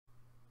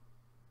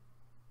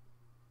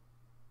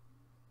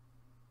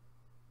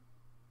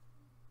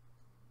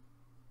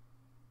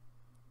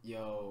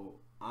Yo,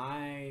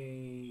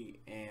 I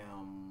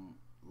am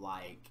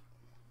like,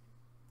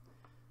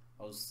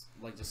 I was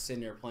like just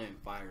sitting there playing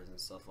fighters and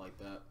stuff like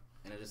that,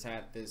 and I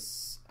had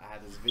this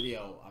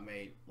video I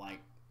made, like,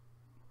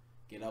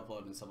 get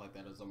uploaded and stuff like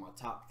that. It was on my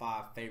top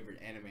 5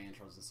 favorite anime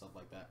intros and stuff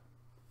like that.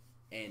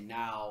 And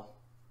now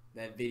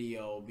that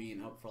video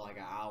being up for like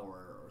an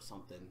hour or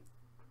something,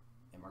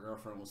 and my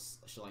girlfriend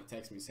she like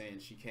text me saying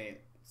she can't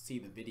see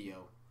the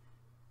video,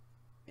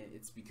 and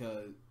it's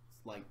because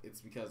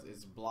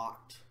it's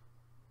blocked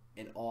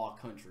in all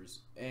countries.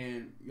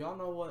 And y'all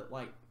know what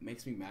like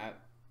makes me mad?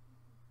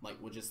 Like,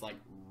 would just like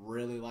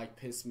really like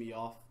piss me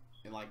off,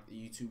 and like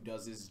YouTube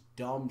does this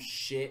dumb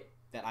shit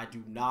that I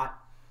do not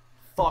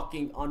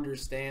fucking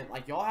understand.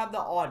 Like, y'all have the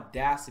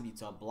audacity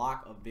to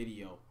block a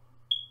video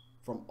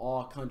from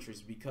all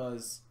countries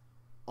because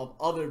of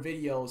other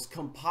videos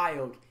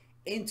compiled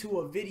into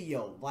a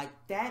video like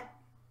that.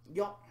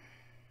 Y'all,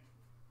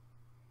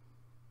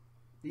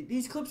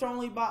 these clips are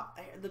only about,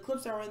 the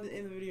clips that are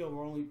in the video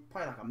were only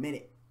probably like a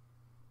minute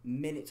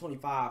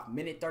 25,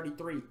 minute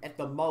 33 at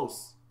the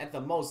most, and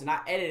I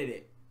edited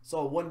it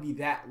so it wouldn't be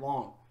that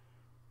long.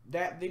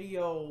 That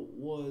video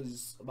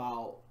was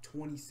about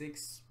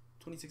 26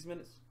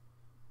 minutes.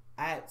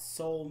 I had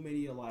so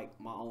many of like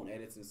my own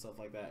edits and stuff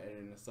like that,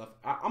 editing and stuff.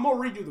 I'm gonna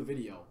redo the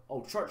video.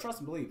 Oh, trust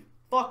and believe.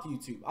 Fuck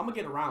YouTube. I'm gonna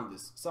get around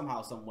this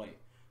somehow, some way.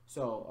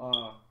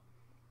 So,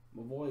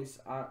 my voice,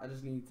 I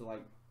just need to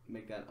like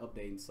make that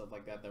update and stuff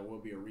like that. There will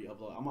be a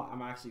re-upload.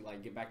 I'm actually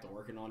like get back to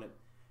working on it.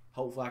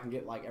 Hopefully I can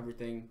get like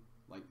everything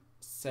like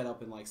set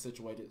up and like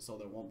situated so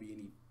there won't be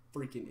any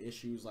freaking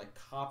issues, like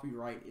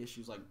copyright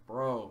issues. Like,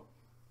 bro,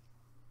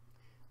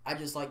 I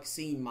just like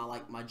seen my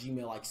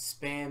Gmail like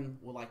spam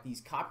with like these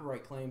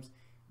copyright claims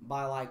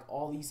by like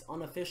all these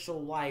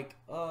unofficial like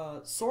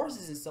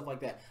sources and stuff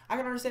like that. I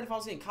can understand if I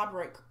was getting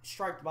copyright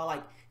striked by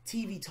like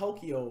TV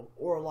Tokyo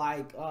or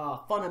like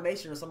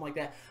Funimation or something like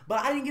that, but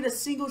I didn't get a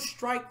single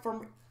strike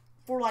for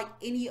like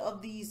any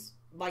of these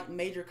like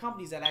major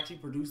companies that actually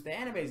produce the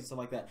animes and stuff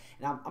like that.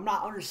 And I'm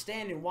not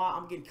understanding why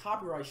I'm getting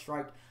copyright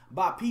striked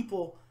by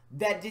people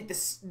that did the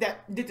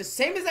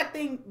same exact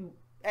thing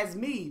as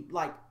me,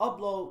 like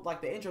upload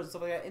like the intros and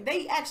stuff like that, and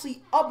they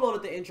actually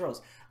uploaded the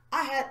intros.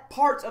 I had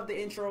parts of the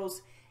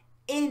intros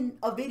in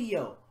a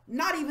video,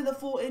 not even the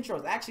full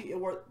intros. Actually, it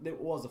was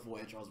the full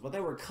intros, but they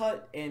were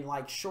cut and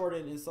like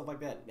shortened and stuff like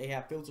that. They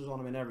have filters on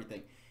them and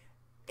everything,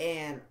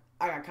 and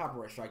I got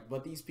copyright strike.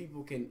 But these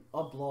people can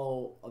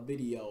upload a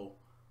video,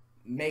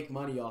 make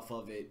money off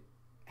of it,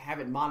 have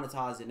it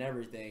monetized and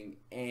everything,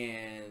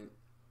 and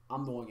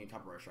I'm the one getting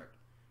copyright strike.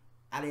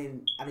 I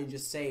didn't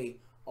just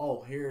say,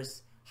 oh,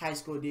 here's High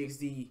School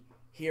DxD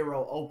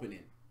Hero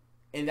opening,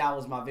 and that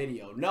was my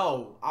video.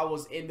 No, I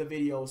was in the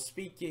video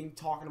speaking,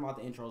 talking about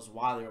the intros,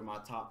 why they were my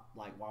top,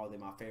 like why were they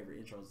my favorite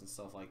intros and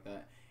stuff like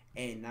that.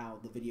 And now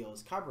the video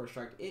is copyright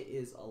strike. It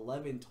is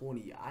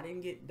 11:20. I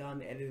didn't get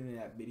done editing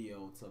that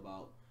video till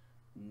about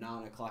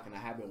 9 o'clock, and I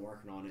have been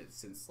working on it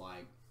since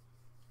like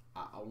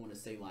I want to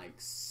say like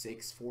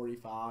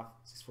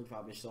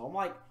 6:45-ish. So I'm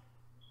like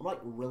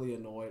really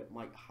annoyed. I'm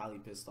like highly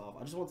pissed off.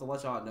 I just want to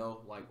let y'all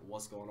know like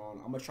what's going on.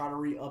 I'm gonna try to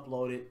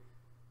re-upload it,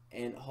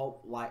 and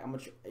hope like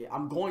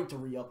I'm going to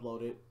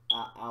re-upload it.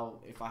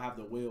 I'll if I have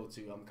the will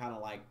to. I'm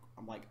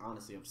like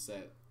honestly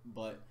upset.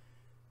 But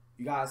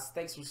you guys,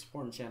 thanks for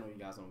supporting the channel. You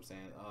guys know what I'm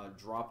saying.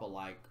 Drop a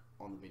like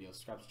on the video.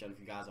 Subscribe to the channel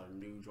if you guys are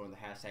new. Join the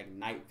hashtag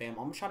NightFam. I'm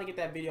gonna try to get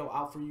that video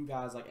out for you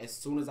guys like as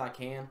soon as I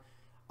can.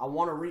 I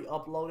want to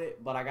re-upload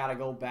it, but I gotta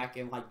go back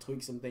and like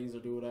tweak some things or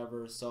do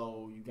whatever.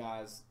 So you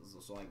guys, so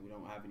like we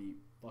don't have any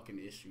fucking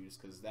issues,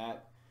 because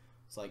that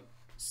it's like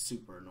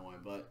super annoying.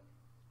 But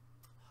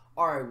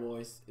alright,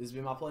 boys, it's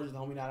been my pleasure, the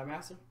homie Night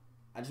Master.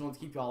 I just want to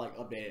keep y'all like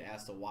updated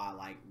as to why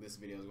like this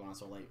video is going on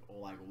so late,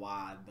 or like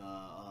why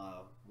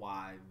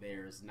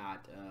there's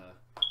not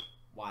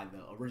why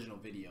the original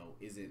video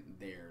isn't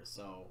there.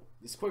 So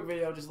this quick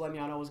video just letting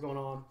y'all know what's going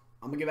on.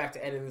 I'm gonna get back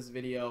to editing this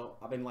video.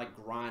 I've been like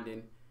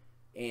grinding,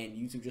 and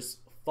YouTube just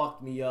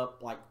fucked me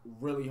up like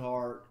really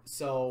hard.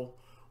 So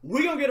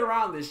we gonna get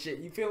around this shit,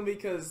 you feel me?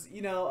 Because,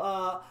 you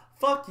know,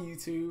 fuck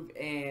YouTube.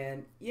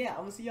 And yeah,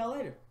 I'm gonna see y'all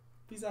later.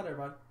 Peace out,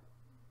 everybody.